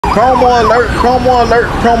Promo alert, promo alert,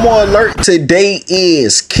 promo alert. Today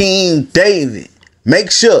is King David.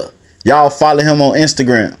 Make sure y'all follow him on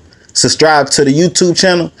Instagram. Subscribe to the YouTube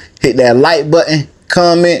channel. Hit that like button,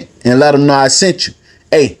 comment, and let him know I sent you.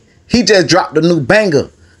 Hey, he just dropped a new banger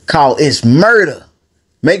called It's Murder.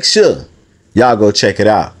 Make sure y'all go check it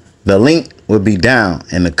out. The link will be down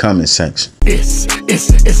in the comment section.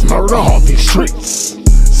 It's murder on these streets.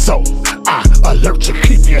 So I alert you,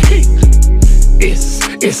 keep your heat.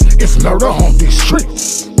 It's murder on these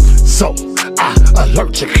streets. So I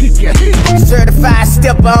alert you, keep your heat. Certified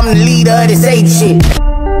stepper, I'm the leader of this ape shit.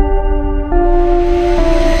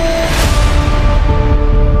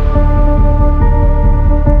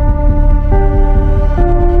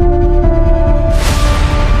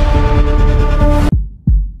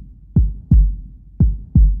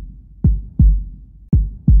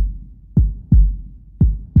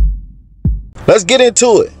 Let's get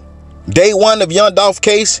into it. Day one of Young Dolph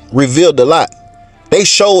case revealed a lot. They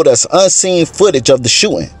showed us unseen footage of the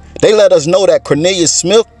shooting. They let us know that Cornelius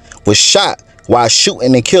Smith was shot while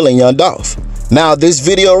shooting and killing Young Dolph. Now this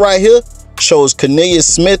video right here shows Cornelius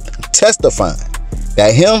Smith testifying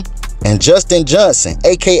that him and Justin Johnson,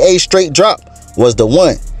 aka Straight Drop, was the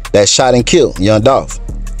one that shot and killed Young Dolph.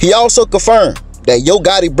 He also confirmed that Yo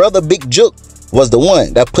Gotti brother Big Jook was the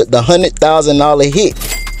one that put the $100,000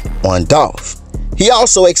 hit on Dolph. He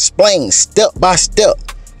also explained step by step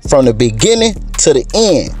from the beginning to the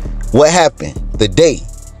end what happened the day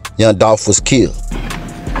Young Dolph was killed. All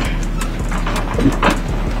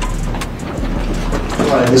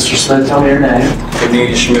right, Mr. Smith, tell me your name.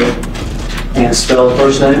 Cornelius Smith. And spell the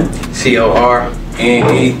first name.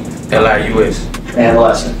 Cornelius. And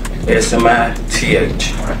last name. Smith.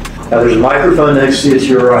 Now there's a microphone next to you to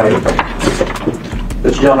your right,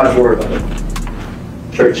 but you don't have to worry about it.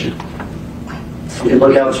 Church. You can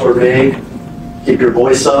look out toward me, keep your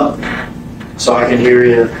voice up, so I can hear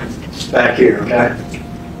you back here, okay?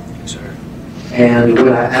 Yes, sir. And when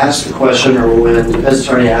I ask the question, or when the defense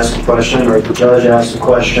attorney asks a question, or the judge asks a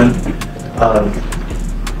question,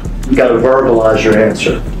 you got to verbalize your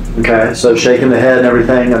answer, okay? So shaking the head and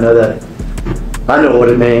everything, I know what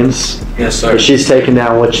it means. Yes, sir. But she's taking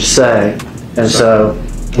down what you say, and so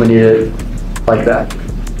when you like that.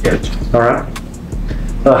 Yes. All right.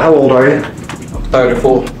 How old are you?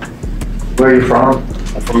 34. Where are you from?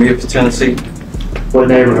 I'm from Memphis, Tennessee. What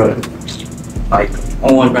neighborhood? Like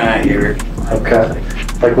Orange Vine area. Okay.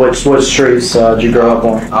 Like what streets did you grow up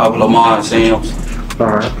on? Off Lamar and Sims. All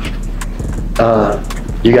right.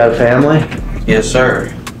 You got a family? Yes,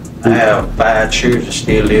 sir. I have 5 children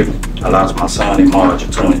still living. I lost my son in March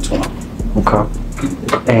of 2020. Okay.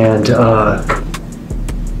 And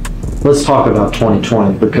let's talk about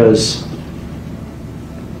 2020 because,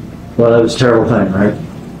 well, that was a terrible thing, right?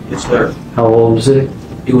 Yes, sir. How old was he?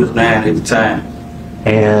 He was 9 at the time.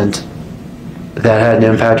 And that had an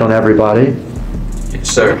impact on everybody? Yes,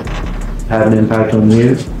 sir. Had an impact on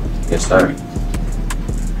you? Yes, sir.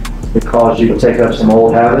 It caused you to take up some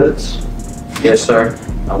old habits? Yes, sir.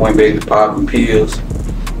 I went back to popping pills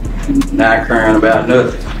and not caring about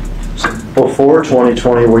nothing. Before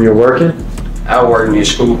 2020, were you working? I worked in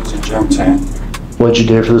schools in Germantown. What'd you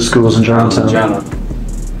do for the schools in I was a Germantown? janitor.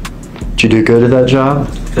 Did you do good at that job?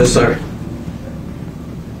 Yes, sir.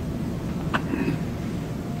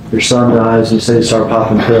 Your son dies and you say you start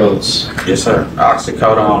popping pills. Yes, sir.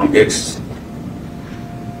 Oxycodone and ecstasy.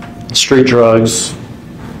 Street drugs.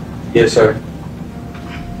 Yes, sir.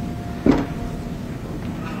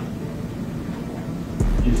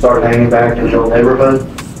 You start hanging back in your neighborhood?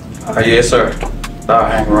 Yes, sir.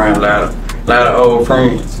 Start hanging around a lot of old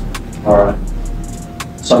friends. All right.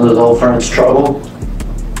 Some of those old friends trouble?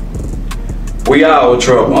 We all in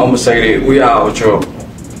trouble. I'm gonna say that. We all in trouble.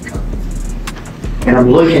 And I'm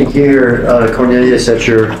looking here, Cornelius, at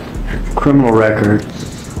your criminal record.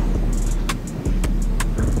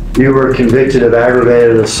 You were convicted of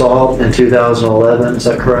aggravated assault in 2011, is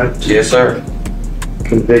that correct? Yes, sir.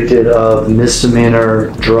 Convicted of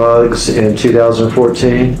misdemeanor drugs in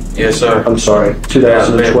 2014? Yes, sir. I'm sorry,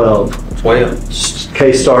 2012. 12.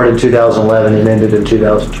 Case started in 2011 and ended in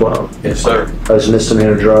 2012. Yes, sir. As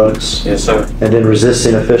misdemeanor drugs. Yes, sir. And then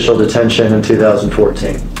resisting official detention in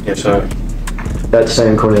 2014. Yes, sir. That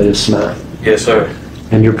same Cornelius Smith. Yes, sir.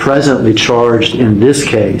 And you're presently charged in this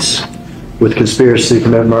case with conspiracy to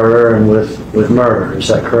commit murder and with murder, is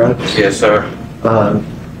that correct? Yes, sir.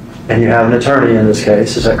 And you have an attorney in this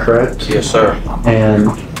case, is that correct? Yes, sir.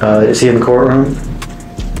 And is he in the courtroom?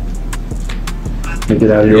 Let me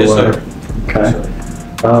get out of your way. Sir. Okay.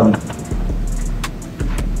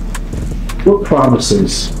 What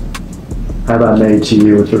promises have I made to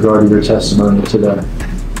you with regard to your testimony today?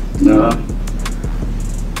 No.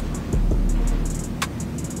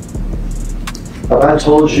 Have I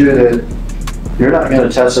told you that you're not going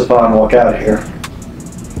to testify and walk out of here?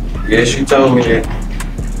 Yes, you told me that.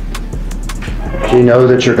 Do you know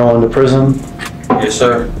that you're going to prison? Yes,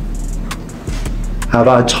 sir. Have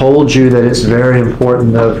I told you that it's very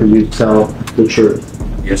important, though, for you to tell the truth?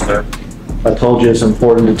 Yes, sir. I told you it's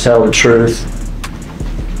important to tell the truth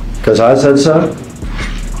because I said so,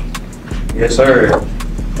 Yes, sir.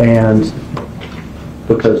 and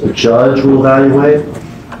because the judge will evaluate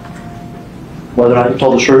whether or not you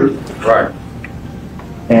told the truth. Right.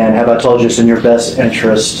 And have I told you it's in your best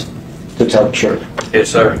interest to tell the truth? Yes,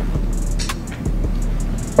 sir.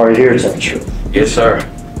 Are you here to tell the truth? Yes, sir.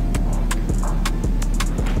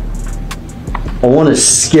 I want to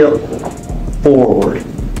skip forward.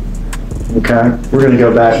 Okay? We're going to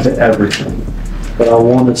go back to everything. But I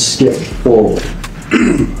want to skip forward.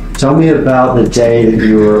 Tell me about the day that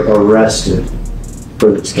you were arrested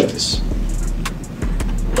for this case.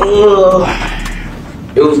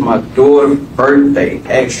 It was my daughter's birthday,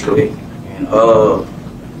 actually. And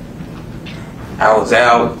I was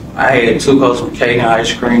out. I had took her some cake and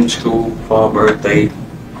ice cream to school for her birthday.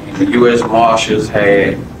 And the U.S. Marshals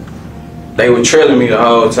they were trailing me the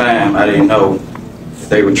whole time. I didn't know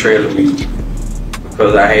they were trailing me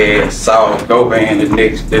because I had saw a go van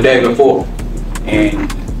the day before. And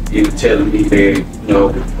he was telling me that,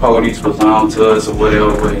 the police was on to us or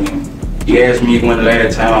whatever. And he asked me when the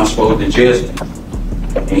last time I spoke to Justin.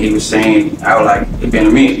 And he was saying, I was like, it's been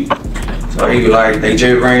a minute. So he was like, they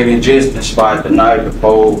just ran in Justin's spot the night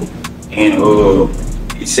before. And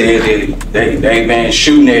he said that they been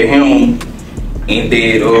shooting at him and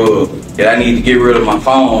that I need to get rid of my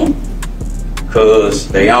phone because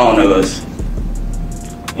they own us.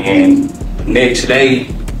 And next day,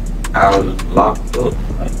 I was locked up.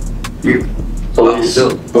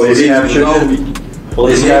 Police captured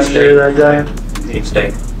you that day? Next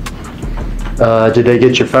day. Did they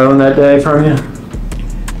get your phone that day from you?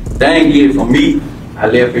 They didn't get it from me. I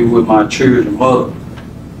left it with my children's mother.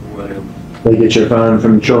 Whatever. They get your phone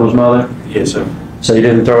from your children's mother? Yes, sir. So you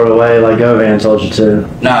didn't throw it away like Govan told you to?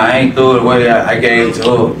 Nah, I ain't threw it away. I gave it to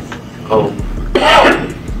her. Oh.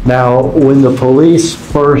 Now, when the police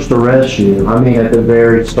first arrest you, at the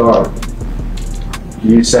very start,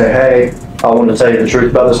 you say, hey, I want to tell you the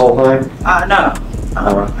truth about this whole thing? Nah.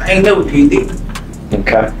 I ain't never PD.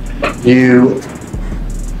 Okay.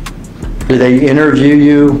 Did they interview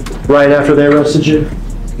you right after they arrested you?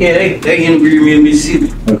 Yeah, they interviewed me in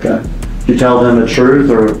Mississippi. Okay. Did you tell them the truth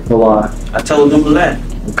or the lie? I told them a lie.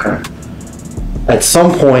 Okay. At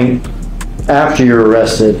some point after you're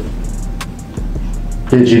arrested,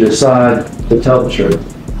 did you decide to tell the truth?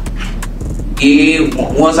 Yeah,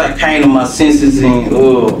 once I came to my senses and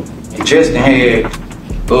Justin had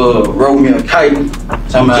wrote me a kite.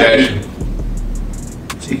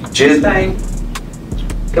 Justin.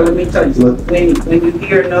 So let me tell you, when you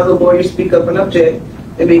hear another lawyer speak up and object,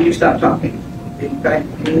 it means you stop talking. Okay?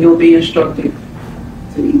 And you'll be instructed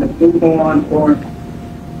to either move on or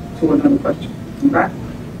to another question. Okay?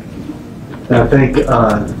 And I think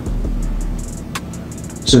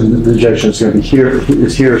so the objection is going to be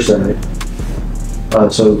hearsay.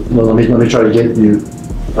 So let me try to get you.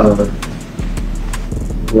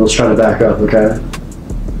 Let's try to back up, okay?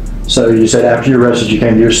 So you said after you arrested, you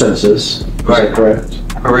came to your senses. Is that correct?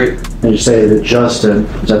 Correct. And you say that Justin,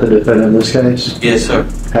 is that the defendant in this case? Yes, sir.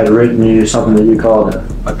 Had written you something that you called it.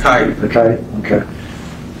 A kite. Okay. Okay.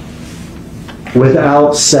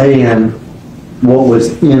 Without saying what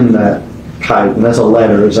was in that kite, and that's a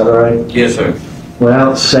letter, is that right? Yes, sir.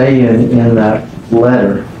 Without saying in that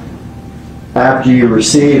letter, after you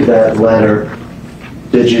received that letter,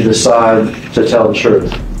 did you decide to tell the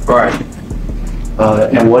truth? Right.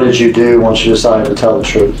 And what did you do once you decided to tell the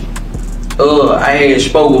truth? I had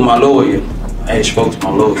spoke with my lawyer.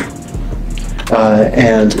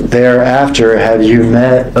 And thereafter, have you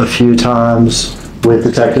met a few times with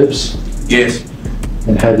detectives? Yes.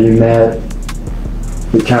 And have you met,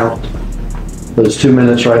 the count, those 2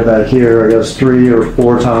 minutes right back here, I guess 3 or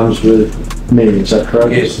 4 times with me, is that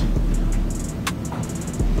correct? Yes.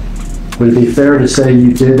 Would it be fair to say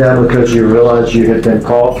you did that because you realized you had been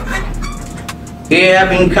caught? Yeah, I've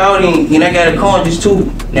been caught and I got a conscience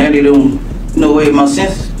too. Now they don't know where my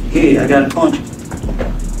senses. Yeah, I got a conscience.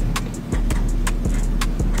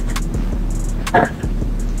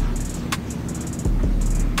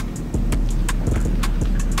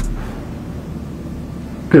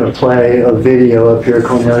 I'm going to play a video up here,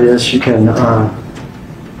 Cornelius. You can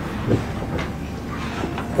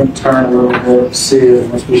turn a little bit, see it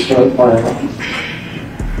once we start playing.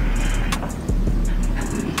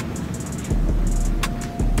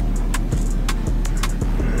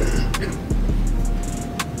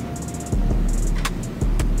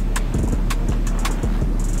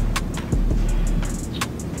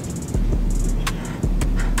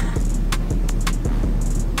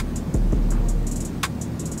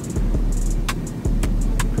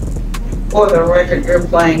 For the record, you're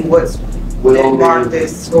playing what's Will been marked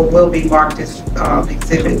as, or will be marked as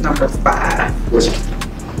exhibit number 5.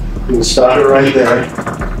 We can stop it right there.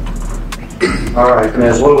 All right,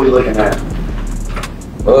 Cornelius, what are we looking at?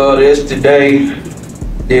 That's the day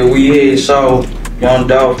that we had saw young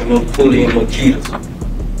Dolph and them pulling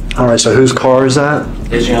Makitas. All right, so whose car is that?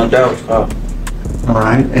 That's young Dolph's car. All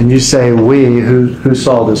right, and you say we, who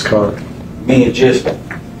saw this car? Me and Jessica.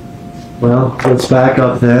 Well, let's back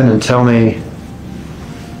up then and tell me,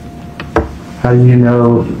 how do you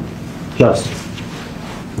know Justin?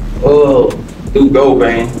 Through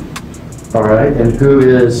Govan. All right, and who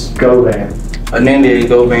is Govan? Hernandez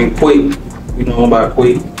Govan Quick. We know him by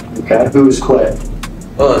Quick. Okay, who is Quet?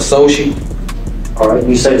 Associate. All right,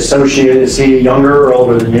 you say associate, is he younger or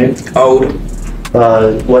older than you? Older.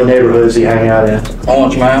 What neighborhood does he hang out in?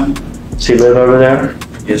 Orange Mound. Does he live over there?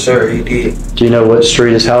 Yes, sir, he did. Do you know what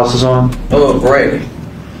street his house is on? Bragg.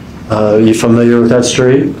 You familiar with that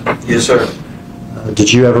street? Yes, sir.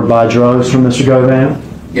 Did you ever buy drugs from Mr. Govan?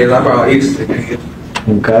 Yes, I brought ecstasy pills.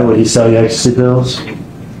 Okay, would he sell you ecstasy pills?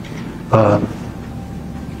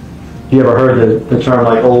 You ever heard the term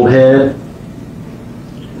like old head?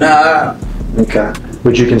 Nah, Okay.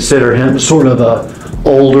 Would you consider him sort of a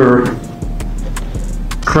older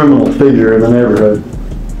criminal figure in the neighborhood?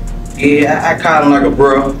 yeah, I call him like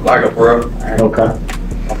a bro. Okay.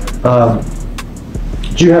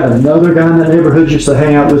 Did you have another guy in that neighborhood you used to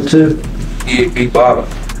hang out with too? Yeah, Big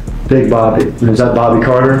Bobby. Big Bobby. Is that Bobby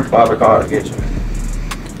Carter? Bobby Carter, yes, sir.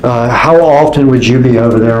 How often would you be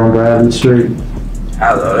over there on Bradley Street?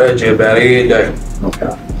 I know that just about every day.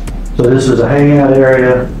 Okay. So this is a hangout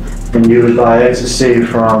area, and you would buy ecstasy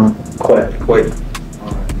from Quet. Quick.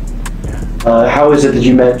 How is it that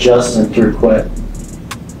you met Justin through Quet?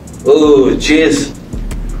 Just,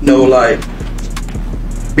 like,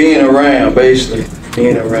 being around, basically.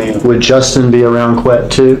 Being around. Would Justin be around Quet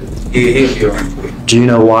too? Yeah, he'll be around quick. Do you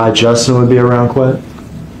know why Justin would be around Quet?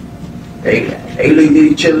 They look at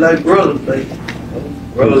each other like brothers,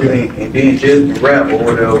 brothers, and then just rap or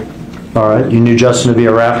whatever. All right. You knew Justin to be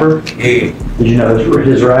a rapper? Yeah, Did you know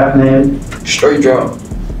his rap name? straight drop.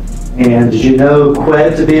 And did you know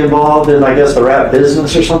Quet to be involved in, I guess, the rap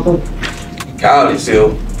business or something? Call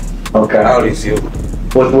himself. Okay. Call himself.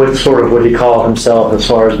 What sort of would he call himself as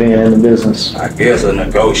far as being in the business? I guess a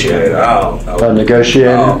negotiator. I don't know. A negotiator?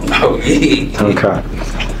 I don't know. Yeah.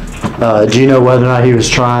 Okay. Do you know whether or not he was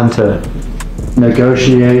trying to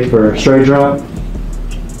negotiate for straight drop?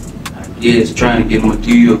 Yes, trying to get him a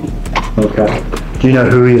deal. Okay. Do you know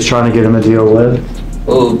who he was trying to get him a deal with?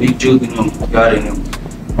 Big Jook and them got in him.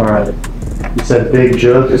 All right. You said Big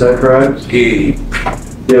Jook, is that correct? Yeah,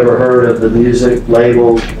 You ever heard of the music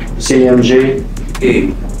label CMG?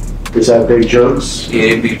 yeah, Is that Big Jook's?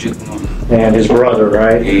 yeah, Big Jook and them. And his brother,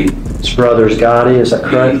 right? Yeah, His brother's Gotti, is that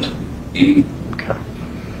correct? yeah. Okay.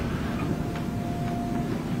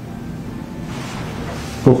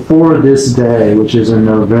 Before this day, which is in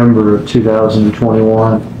November of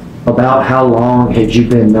 2021, about how long had you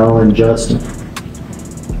been knowing Justin?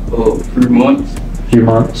 3 months. A few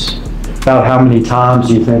months. About how many times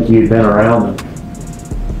do you think you'd been around him?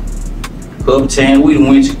 Couple times we done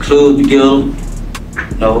went to club together.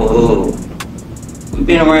 We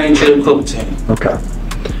been around each other a couple times. Okay.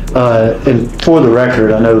 And for the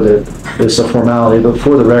record, I know that it's a formality, but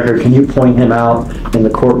for the record, can you point him out in the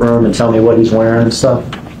courtroom and tell me what he's wearing and stuff?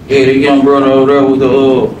 Yeah, the young brother over there with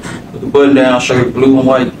the button-down shirt, blue and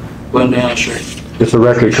white button-down shirt. If the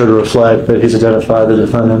record could reflect that he's identified the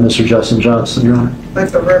defendant, Mr. Justin Johnson, Your Honor.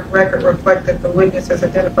 Let the record reflect that the witness has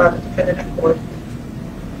identified the defendant in court.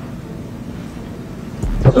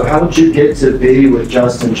 So how did you get to be with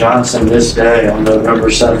Justin Johnson this day on November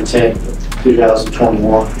 17th,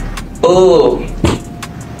 2021?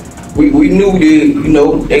 We knew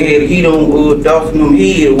that, they had heat on Dolph and them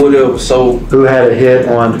head or whatever, so Who had a hit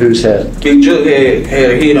on whose head? Big Jook had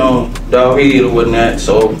a hit on Dolph head or whatnot,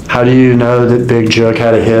 so How do you know that Big Jook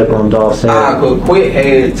had a hit on Dolph's head? Quick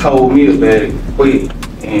had told me about it, Quick,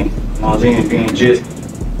 and I was in being just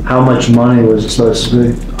How much money was it supposed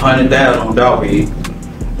to be? 100,000 on Dolph head.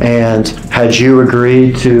 And had you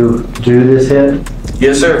agreed to do this hit?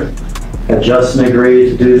 Yes, sir. Had Justin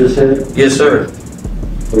agreed to do this hit? Yes, sir.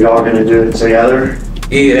 We all going to do it together?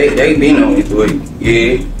 Yeah, they been on it way.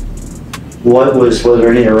 Yeah. Was there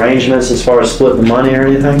any arrangements as far as splitting the money or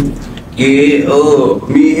anything? Yeah,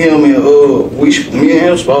 me and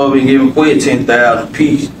him supposed to be giving Quick 10,000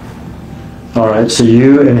 apiece. All right, so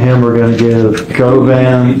you and him are going to give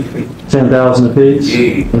Govan 10,000 apiece?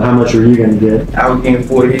 Yeah. And how much are you going to get? I was getting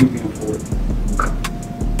 40, he was getting 40.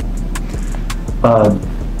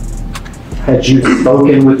 Had you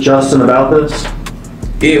spoken with Justin about this?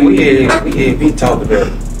 Yeah, we talked about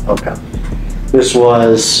it. Okay. This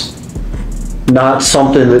was not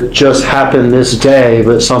something that just happened this day,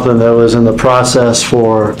 but something that was in the process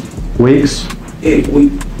for weeks? Yeah,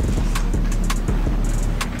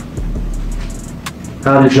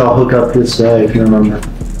 How did y'all hook up this day, if you remember?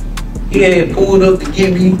 he had pulled up to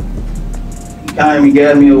get me. He came and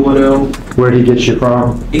got me or whatever. Where did he get you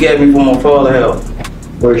from? He got me from my father's house.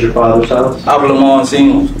 Where's your father's house? Out of Lamont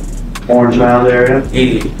Sims. Orange Mound area?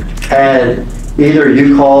 Yeah. Had either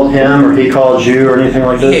you called him or he called you or anything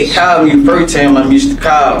like He this? had called me the first time I missed the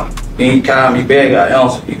call. Then he called me back, I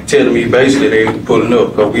answered. He was telling me basically they were pulling up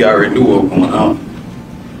because we already knew what was going on.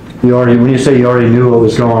 When you say you already knew what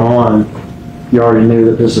was going on, you already knew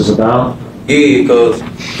that this is about? Yeah, because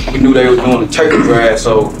we knew they were doing the turkey drive,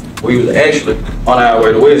 so we was actually on our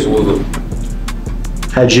way to Westwood.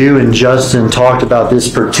 Had you and Justin talked about this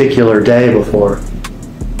particular day before?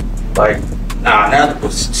 Like, nah, not the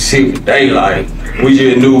specific day, like, we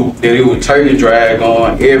just knew that it was turkey drive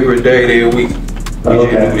going every day that week.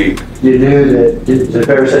 Okay. You knew that, the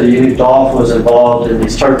paper said you knew Dolph was involved in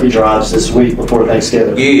these turkey drives this week before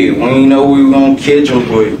Thanksgiving? Yeah, we didn't know we were gonna catch him,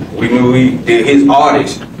 but we knew that his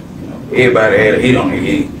artist, everybody had a hit on the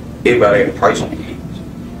head. Everybody had a price on the head.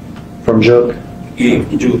 From Jook? Yeah,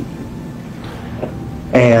 from Jook.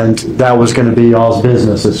 And that was going to be y'all's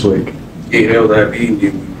business this week? Yeah, that was our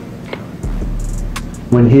meeting.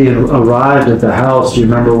 When he arrived at the house, do you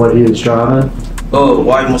remember what he was driving?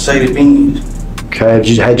 White Mercedes Benz. Okay,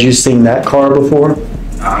 had you seen that car before?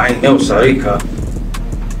 Nah, I ain't never saw that car.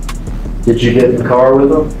 Did you get in the car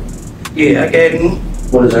with him? Yeah, I got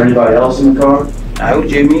him. Was there anybody else in the car? I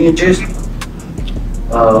was just me and Justin.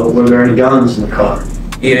 Were there any guns in the car?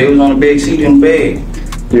 Yeah, they was on the back seat in the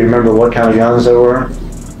bag. Do you remember what kind of guns they were?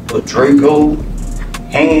 A Draco,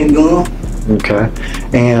 handgun. Okay.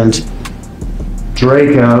 And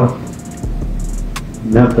Draco,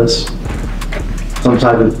 Memphis, some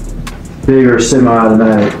type of bigger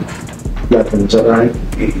semi-automatic weapon, is that right?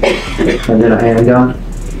 And then a handgun?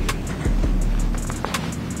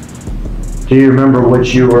 Do you remember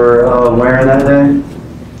what you were wearing that day?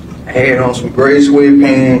 I had on some gray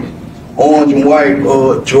sweatpants, orange and white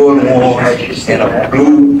Jordan 1s, and a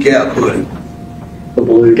blue Gap hoodie. The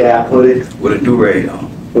blue Gap hoodie? With a do-rag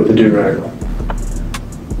on. With the do-rag on.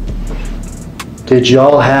 Did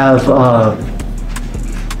y'all have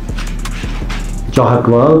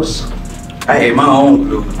gloves? I had my own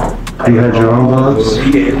glue. You had your own gloves? He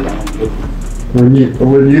had his own glue.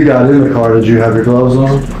 When you got in the car, did you have your gloves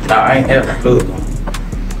on? Nah, I ain't have the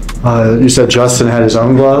gloves on. You said Justin had his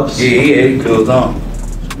own gloves? Yeah, he had his gloves on.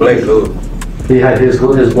 Black gloves. He had his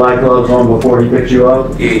black gloves on before he picked you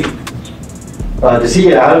up? Yeah. Does he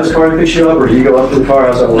get out of his car to pick you up, or do you go up to the car?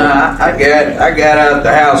 How's that work? Nah, I got out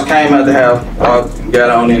the house, came out the house, got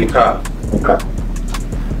on in the car. Okay.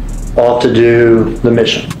 Off to do the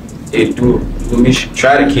mission. Yeah, do a mission.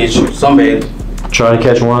 Try to catch somebody. Try to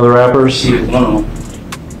catch one of the rappers Yeah, one of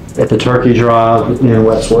them. at the turkey drive in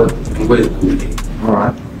Westwood. In Westwood. All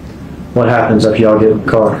right. What happens if y'all get in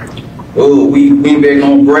the car? Oh, we went back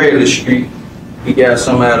on Bradley Street. We got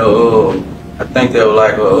some out of, I think they were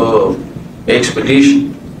like a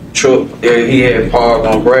expedition truck that he had parked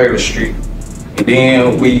on Bradley Street. And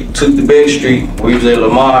then we took the back street. We was at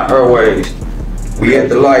Lamont Airways. We had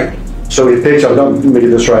the light. So he picks up, let me get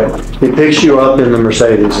this right. He picks you up in the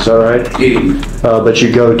Mercedes, is that right? Yeah. But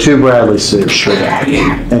you go to Bradley Street.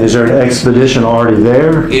 Yeah. And is there an expedition already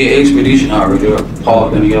there? Yeah, expedition already there,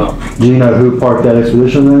 parked in the yard. Do you know who parked that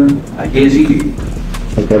expedition there? I guess he did.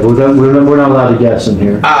 Okay, we're not allowed to guess in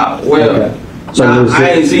here. Well, Okay. So nah, was I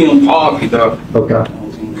it- ain't seen him park though. Okay.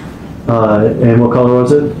 And what color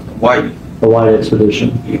was it? White. A white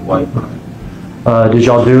expedition. Yeah, white. Did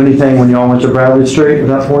y'all do anything when y'all went to Bradley Street at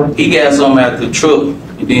that point? He got something out the truck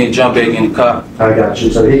and then jumped back in the car. I got you.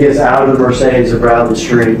 So he gets out of the Mercedes at Bradley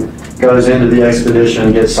Street, goes into the expedition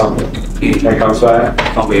and gets something, Yeah. and comes back.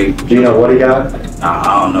 Come back. Do you know what he got? Nah,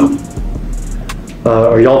 I don't know.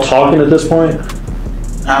 Are y'all talking at this point?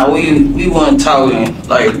 Nah, we wasn't talking,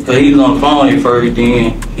 like, cause he was on the phone at first,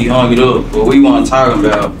 then he hung it up. But we wasn't talking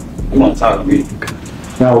about it.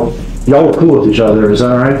 Now, y'all were cool with each other, is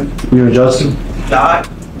that right? You and Justin? God.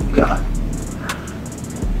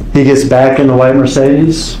 He gets back in the white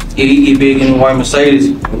Mercedes. Yeah, he get big in the white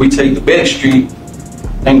Mercedes. We take the back street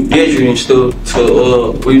and get you and stuff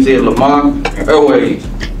to, we was at Lamont Airways.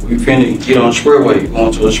 We finna get on the expressway,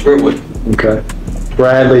 going to the expressway. Okay.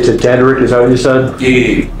 Bradley to Dedrick, is that what you said?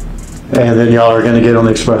 Yeah. And then y'all are gonna get on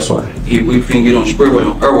the expressway. Yeah, we finna get on the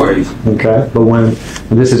expressway on Airways. Okay. But when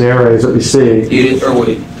this is Airways that we see, Yeah, it's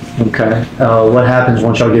Airways. Okay. What happens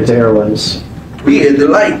once y'all get to Airways? We at the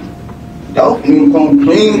light. Dolph even come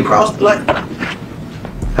clean across the light.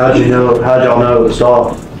 How'd y'all know it was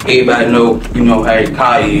Dolph? Everybody know, how the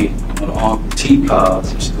car is, the armed T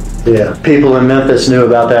cars and stuff. Yeah. People in Memphis knew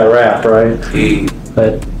about that rap, right? Yeah.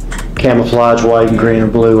 That camouflage white and green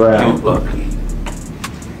and blue rap. Camouflage.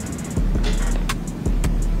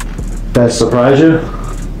 That surprised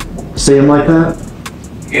you? See him like that?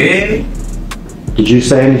 Yeah. Did you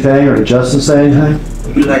say anything or did Justin say anything?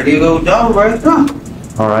 We was like, there go Dolph right now.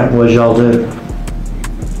 All right. What did y'all do?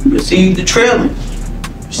 We received the trailer.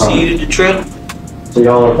 Received the trailer. So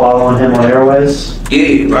y'all are following him on Airways?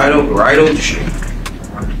 Yeah, right over the street.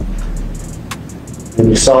 And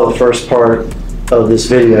you saw the first part of this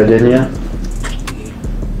video, didn't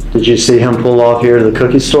you? Did you see him pull off here to the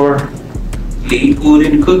cookie store? Yeah, he pulled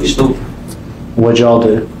in the cookie store. What'd y'all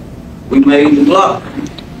do? We made the block.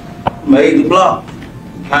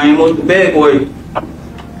 Came with the bad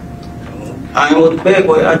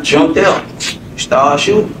boy. I jumped out. Started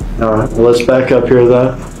shooting. All right, well, let's back up here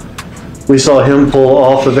though. We saw him pull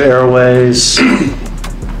off of Airways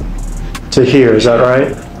to here, is that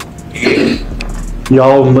right? Yeah.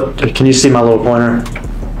 Y'all, can you see my little pointer?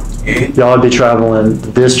 Yeah. Y'all would be traveling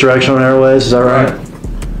this direction on Airways, is that right?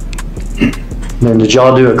 Then did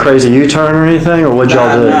y'all do a crazy U-turn or anything, or what'd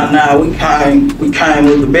y'all do? Nah, we came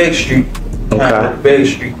with the back street.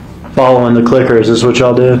 Following the clickers is what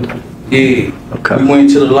y'all did? Yeah. Okay. We went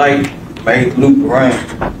to the light, made the loop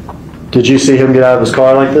around. Did you see him get out of his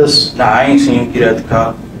car like this? Nah, I ain't seen him get out the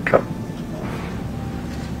car. Okay.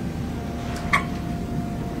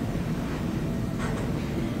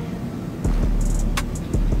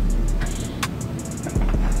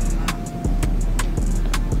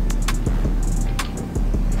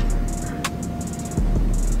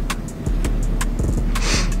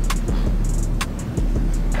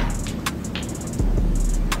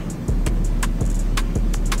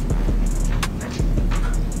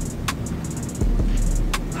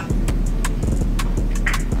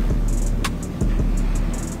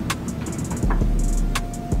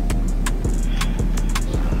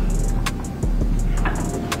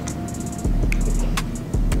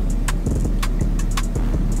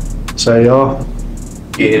 Say y'all,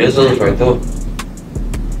 Yeah, that's us right there.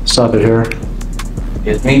 stop it here.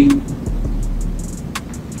 It's me.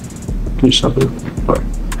 Can you stop it? All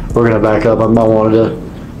right. We're gonna back up. I wanted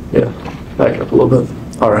to, back up a little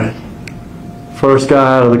bit. All right. First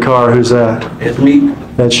guy out of the car, who's that? It's me.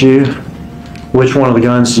 That's you? Which one of the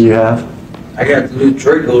guns do you have? I got the little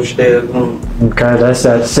Draco stab on. Okay, that's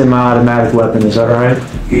that semi-automatic weapon, is that right?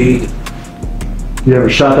 Yeah. You ever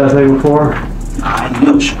shot that thing before? I ain't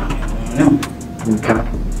never shot him. Okay.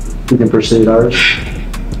 You can proceed, Irish.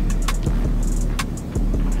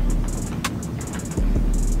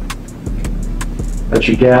 That's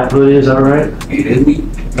your Gap hoodie, is that right? Yeah, that's me.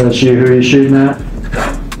 That's you, who are you shooting at?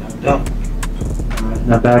 No. Alright,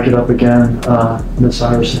 now back it up again, Miss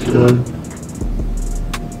Iris, if you would.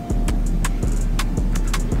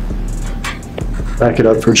 Back it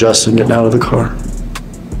up for Justin getting out of the car.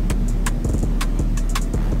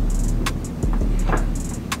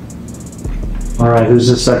 Alright, who's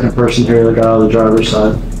the second person here, the guy on the driver's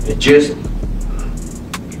side? It just,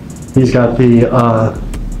 He's got the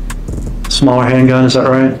smaller handgun, is that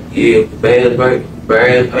right? yeah, bad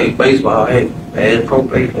baseball hat. Bad pro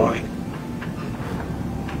baseball hat.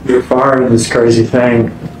 You're firing this crazy thing.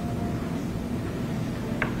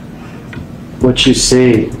 What you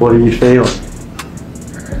see? What are you feeling?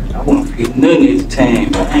 I won't feel nothing at the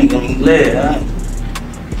time, but I ain't gonna even let it. I ain't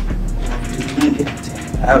feel nothing at the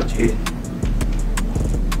time. Out here.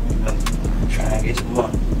 Trying to get some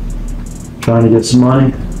money. Trying to get some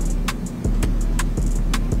money?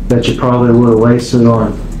 Bet you probably would have wasted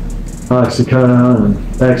on oxycodone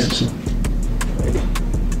and ecstasy.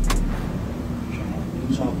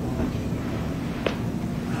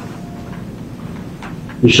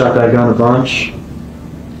 You shot that gun a bunch?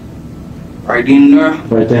 Right in there?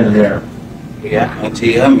 Right then and there. Yeah, I can't tell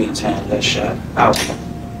you how many times I shot out.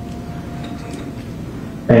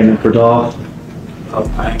 Aiming for Dolph.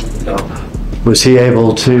 Oh, I ain't know. Was he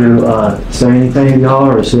able to say anything to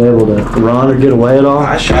y'all, or was he able to run or get away at all?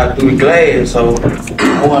 I shot through the glass, so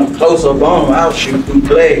I wasn't close up on him. I was shooting through the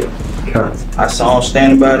glass. Okay. I saw him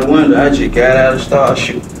standing by the window. I just got out and started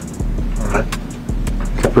shooting.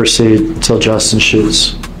 Proceed until Justin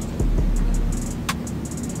shoots.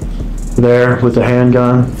 There with the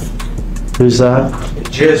handgun. Who's that? It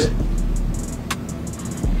just,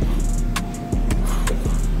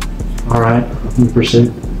 All right, you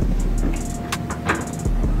proceed.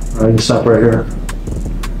 All right, you stop right here.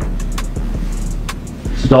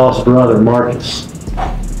 Dolph's brother, Marcus.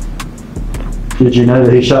 Did you know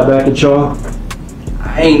that he shot back at y'all?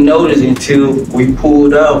 I ain't noticed until we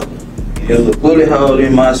pulled out. There was a bullet hole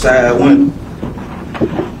in my side window.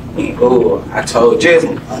 And I told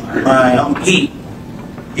Jasmine, I'm like, man, I'm hit.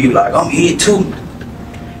 He was like, I'm hit too.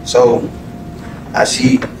 So I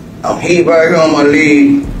see I'm hit right here on my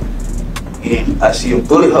leg, and I see a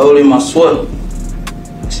bullet hole in my sweater.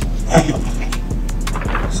 I said,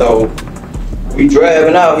 damn. So we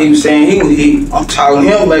driving out, he was saying he was hit. I'm talking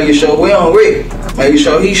to him, making sure we on wreck, making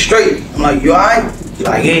sure he's straight. I'm like, you alright? He's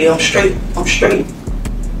like, yeah, I'm straight.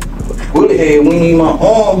 But the bullet head went in my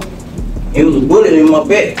arm. It was a bullet in my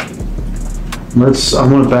back. I'm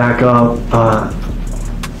gonna back up.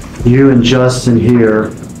 You and Justin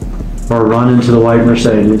here are running to the white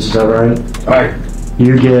Mercedes, is that right? Right.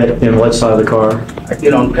 You get in what side of the car? I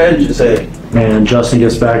get on the passenger side. And Justin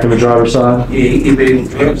gets back in the driver's side? Yeah, he get back in the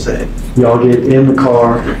driver's side. Y'all get in the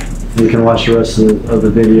car. You can watch the rest of the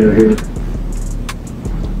video here.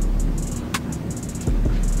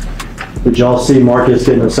 Did y'all see Marcus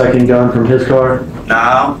getting a second gun from his car?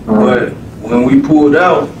 Nah, but when we pulled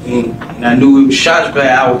out and I knew it was shots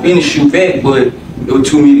back, I was finna shoot back, but there were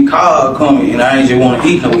too many cars coming and I ain't just want to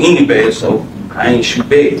hit no anybody, so I ain't shoot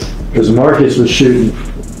back. Because Marcus was shooting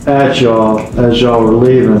at y'all as y'all were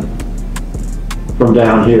leaving from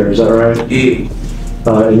down here, is that right? Yeah.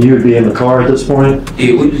 And you would be in the car at this point?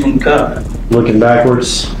 Yeah, we was in the car. Looking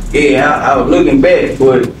backwards? Yeah, I was looking back,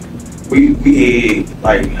 but we had,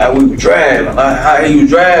 like, how we were driving, like how he was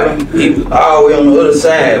driving, he was all the way on the other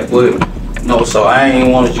side, but, you know, so I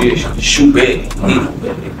ain't want to just shoot back.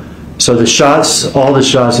 So the shots, all the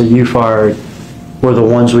shots that you fired were the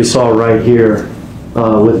ones we saw right here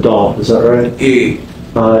with Dolph, is that right? Yeah.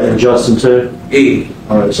 And Justin too? Yeah.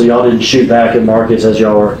 All right, so y'all didn't shoot back at Marcus as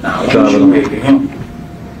y'all were driving? Shoot back at him.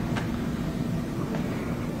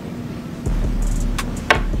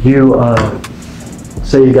 You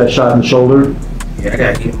say you got shot in the shoulder? Yeah, I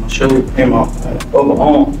got hit in my shoulder, in my upper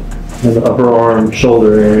arm. In the upper arm,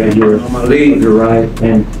 shoulder area, On my leg. your right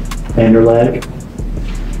and your leg?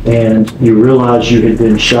 And you realized you had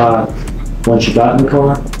been shot once you got in the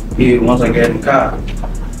car? Yeah, once I got in the car.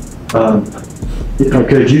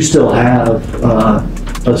 Could you still have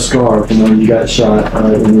a scar from when you got shot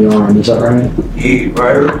in the arm, is that right? Yeah,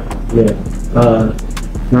 right. Yeah.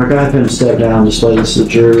 Mark, I have him step down, display this to the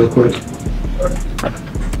jury real quick.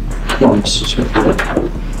 Come on, just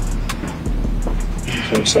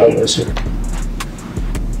sideways here.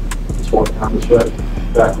 Just walk down this way,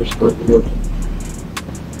 backwards, toward the wood.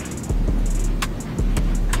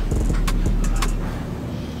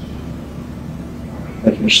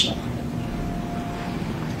 Make your stop.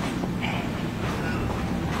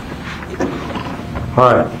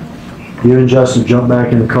 Alright, you and Justin jump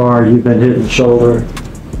back in the car. You've been hit in the shoulder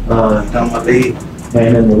On my leg.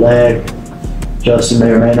 and in the leg. Justin may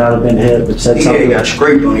or may not have been hit, but said Yeah, something. got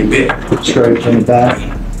scraped on his back. Scraped in the back.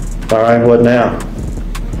 Alright, what now?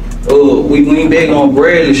 We went back on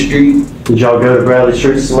Bradley Street. Did y'all go to Bradley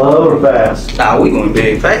Street slow or fast? Nah, we going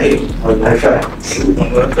back fast. Okay, fast. We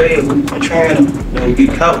going back fast. We been trying to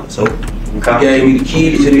get caught. So he gave me the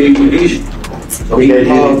keys to the expedition. So he gave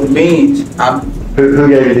you- called the beans. Who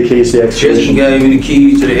gave you the keys to the Justin expedition? gave me the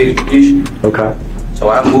keys to the expedition. Okay. So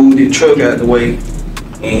I moved the truck out the way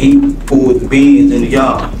and he pulled the beans in the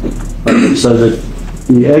yard. So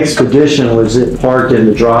the expedition, was it parked in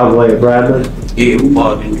the driveway at Bradley? Yeah, we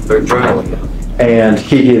parked in the driveway. And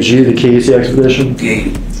he gives you the keys to the expedition? Yeah,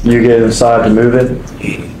 You get inside to move it?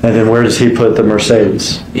 yeah. And then where does he put the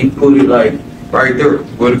Mercedes? He put it like right there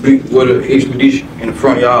with the expedition in the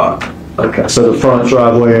front yard. Okay, so the front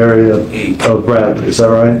driveway area of Bradley, is that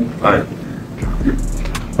right? Right.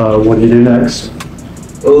 What do you do next?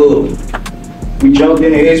 We jumped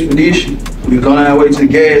in the expedition. We was on our way to the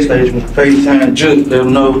gas station with FaceTime Jook. Let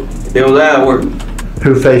them know they was out work.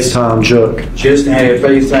 Who FaceTime Jook? Justin had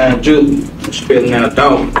FaceTime Jook, spelling out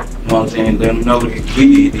Dolph. You know what I'm saying? Let them know that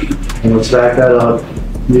we did it. And let's back that up.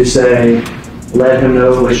 You say, let him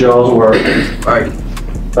know it was y'all's work. Right.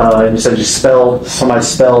 And you said somebody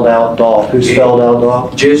spelled out Dolph. Who Yeah. spelled out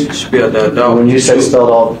Dolph? Justin spelled out Dolph. When you say Jook.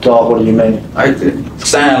 spelled out Dolph, what do you mean? Like the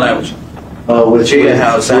sign language. With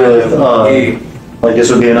Jailhouse sign language. like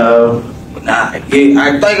this would be an O? Nah, yeah,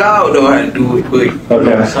 I think I don't know how to do it, but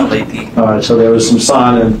Okay. something like that. Alright, so there was some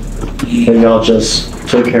signing Yeah. and y'all just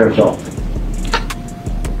took care of Dolph.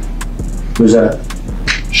 Was that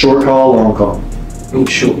short call, long call? It was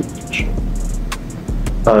short.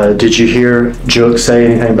 Did you hear Jook say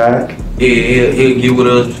anything back? Yeah, he'll get with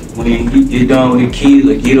us when he get done with the kids,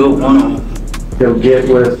 like get up on them. He'll get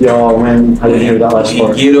with y'all when? I didn't hear that last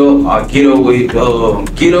part. Get up,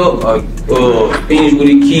 finish with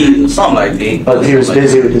the kids, or something like that. But he was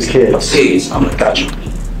busy with his kids. Yeah, something like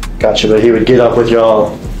that. Gotcha, but he would get up with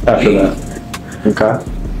y'all after that. Okay.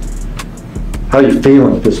 How are you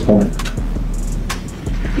feeling at this point?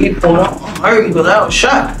 I'm hurting because I was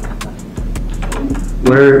shot.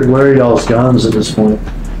 Where are y'all's guns at this point?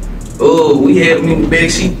 Oh, we had them in the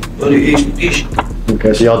backseat of the expedition.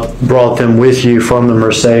 Okay, so y'all brought them with you from the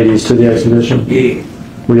Mercedes to the expedition? Yeah.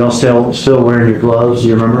 Were y'all still wearing your gloves, do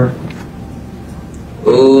you remember?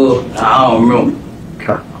 I don't remember.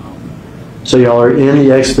 Okay. So y'all are in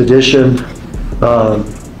the expedition.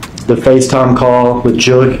 The FaceTime call with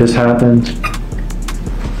Jook has happened.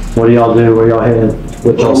 What do y'all do? Where y'all headed?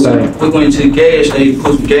 What y'all saying? We went to the gas station,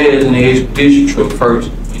 put some gas in the expedition truck first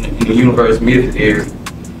in the University Midfield area.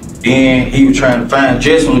 Then he was trying to find,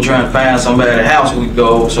 Justin was trying to find somebody at the house we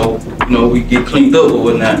go, so, we get cleaned up or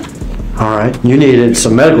whatnot. All right. You needed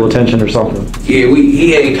some medical attention or something. Yeah,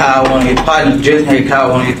 he had called one of his partners, Justin had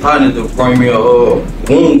called one of his partners to bring me a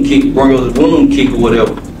wound kit, bring us a wound kit or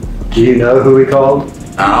whatever. Do you know who he called?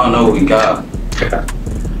 I don't know who he called.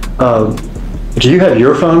 Do you have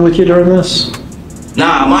your phone with you during this?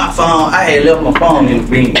 Nah, my phone, I had left my phone in the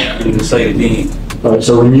bin, in the safety bin. All right,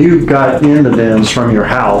 so when you got into them from your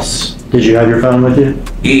house, did you have your phone with you?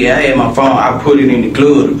 Yeah, I had my phone, I put it in the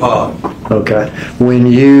glove department. Okay. When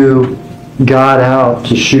you got out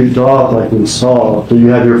to shoot Dolph like we saw, do you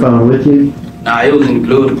have your phone with you? Nah, it was in the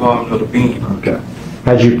glove department of the bin. Okay.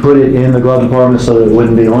 Had you put it in the glove department so that it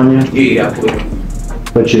wouldn't be on you? Yeah, I put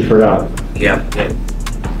it. But you forgot. Yeah.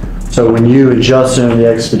 So when you and Justin in the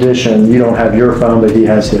expedition, you don't have your phone, but he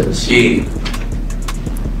has his. Yeah.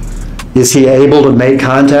 Is he able to make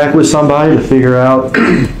contact with somebody to figure out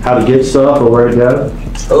how to get stuff or where to go?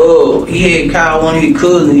 Oh, he had called one of his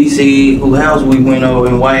cousins. He said whose house we went over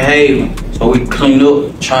in Whitehaven, so we cleaned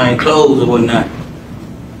up, change clothes or whatnot.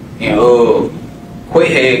 And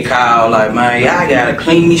Quay had called like, man, y'all gotta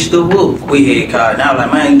clean this stuff up. Quay had called, and I was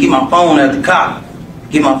like, man, get my phone at the car.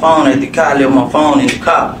 Get my phone at the car. Left my phone in the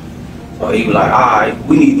car. So he was like, all right,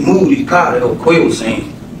 we need to move this car. That's what Quay was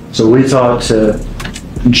saying. So we talked to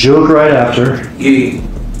Jook right after. Yeah.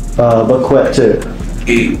 But Quet too.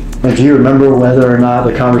 Yeah. And do you remember whether or not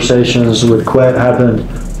the conversations with Quet happened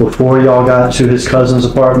before y'all got to his cousin's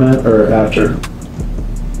apartment or after?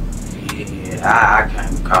 Yeah, I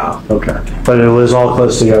can't recall. Okay. But it was all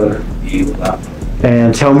close together. Yeah.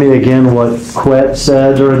 And tell me again what Quet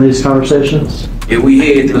said during these conversations? Yeah, we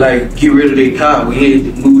had to get rid of that car. We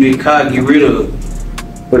had to move that car, get rid of it.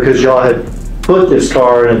 Because y'all had put this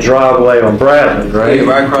car in a driveway on Bradley, right? Yeah,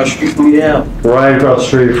 right across the street from your house. Right across the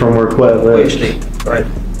street from where Quet lives. Right.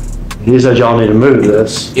 He said y'all need to move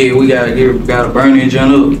this. Yeah, we gotta burn that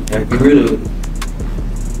junk up. Gotta get rid of it.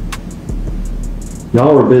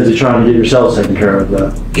 Y'all were busy trying to get yourselves taken care of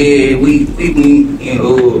though. Yeah, we we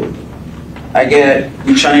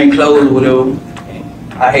changed clothes or whatever.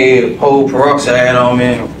 I had whole peroxide on me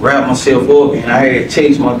and wrapped myself up, and I had to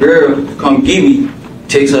text my girl to come get me.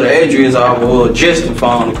 Text her the address off of Justin's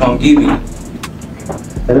phone to come get me.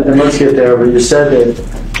 And let's get there, but you said that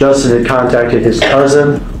Justin had contacted his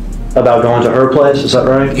cousin about going to her place, is that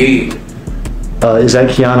right? Yeah. Is that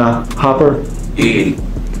Kiana Hopper? Yeah.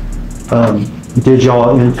 Did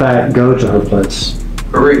y'all in fact go to her place?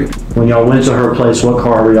 Correct. When y'all went to her place, what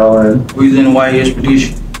car were y'all in? We was in the White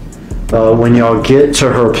Expedition. When y'all get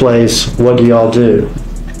to her place, what do y'all do?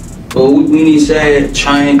 Well, we went inside,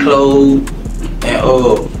 changed clothes, and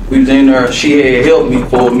we was in there. She had helped me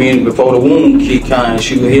for a minute before the wound kit came.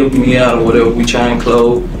 She was helping me out or whatever. We changed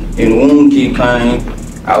clothes, and the wound kit came.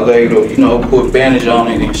 I was able to, put a bandage on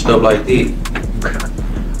it and stuff like that.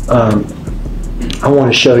 I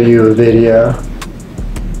want to show you a video.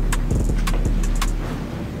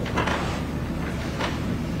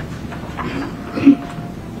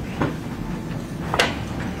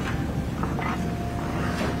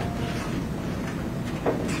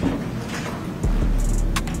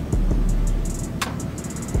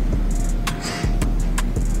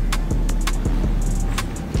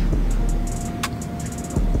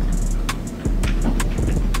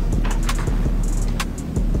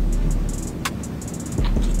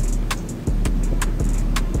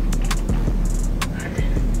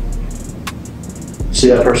 See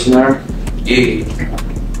that person there? Yeah.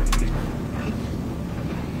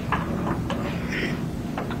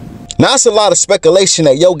 Now it's a lot of speculation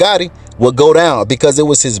that Yo Gotti would go down because it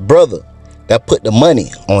was his brother that put the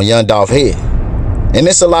money on young Dolph's head. And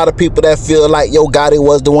it's a lot of people that feel like Yo Gotti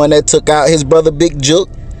was the one that took out his brother Big Jook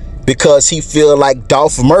because he feel like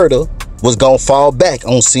Dolph murder was gonna fall back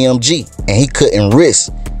on CMG, and he couldn't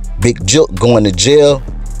risk Big Jook going to jail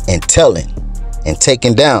and telling and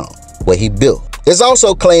taking down what he built. It's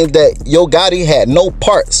also claimed that Yo Gotti had no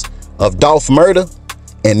parts of Dolph murder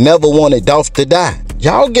and never wanted Dolph to die.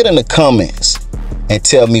 Y'all get in the comments and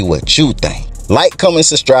tell me what you think. Like, comment,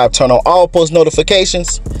 subscribe, turn on all post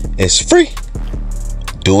notifications. It's free.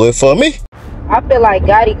 Do it for me. I feel like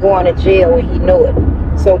Gotti going to jail and he know it.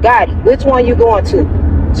 So Gotti, which one you going to?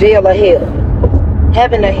 Jail or hell?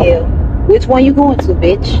 Heaven or hell? Which one you going to,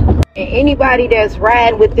 bitch? And anybody that's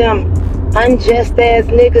riding with them unjust ass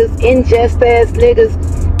niggas, unjust ass niggas,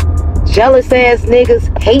 jealous ass niggas,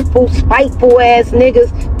 hateful, spiteful ass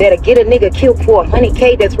niggas that'll get a nigga killed for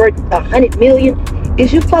 100K that's worth 100 million,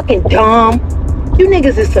 is you fucking dumb? You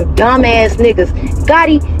niggas is some dumb ass niggas.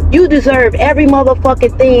 Gotti, you deserve every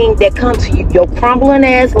motherfucking thing that comes to you. Your crumbling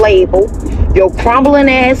ass label, your crumbling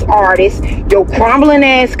ass artist, your crumbling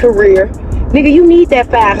ass career. Nigga, you need that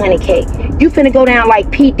 500K. You finna go down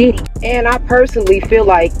like P. Diddy. And I personally feel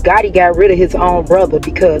like Gotti got rid of his own brother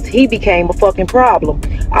because he became a fucking problem.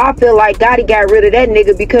 I feel like Gotti got rid of that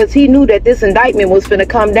nigga because he knew that this indictment was finna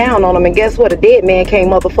come down on him. And guess what? A dead man can't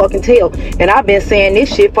motherfucking tell. And I've been saying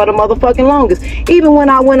this shit for the motherfucking longest. Even when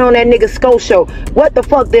I went on that nigga Sko show, what the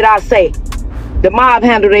fuck did I say? The mob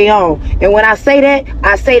handle their own. And when I say that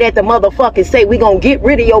the motherfuckers say we gonna get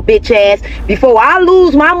rid of your bitch ass. Before I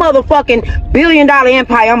lose my motherfucking billion-dollar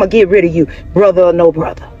empire, I'm gonna get rid of you, brother or no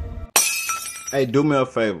brother. Hey, do me a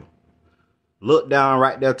favor. Look down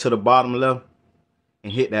right there to the bottom left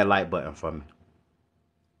and hit that like button for me.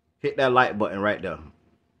 Hit that like button right there.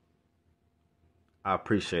 I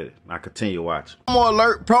appreciate it. Now continue watching.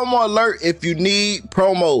 Promo alert if you need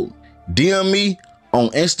promo. DM me on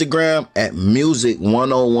Instagram at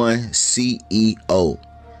music101CEO.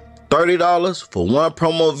 $30 for one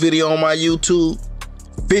promo video on my YouTube.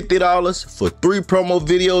 $50 for 3 promo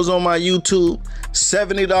videos on my YouTube.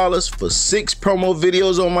 $70 for 6 promo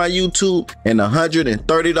videos on my YouTube. And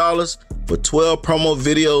 $130 for 12 promo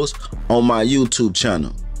videos on my YouTube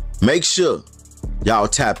channel. Make sure y'all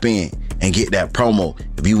tap in and get that promo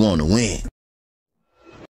if you want to win.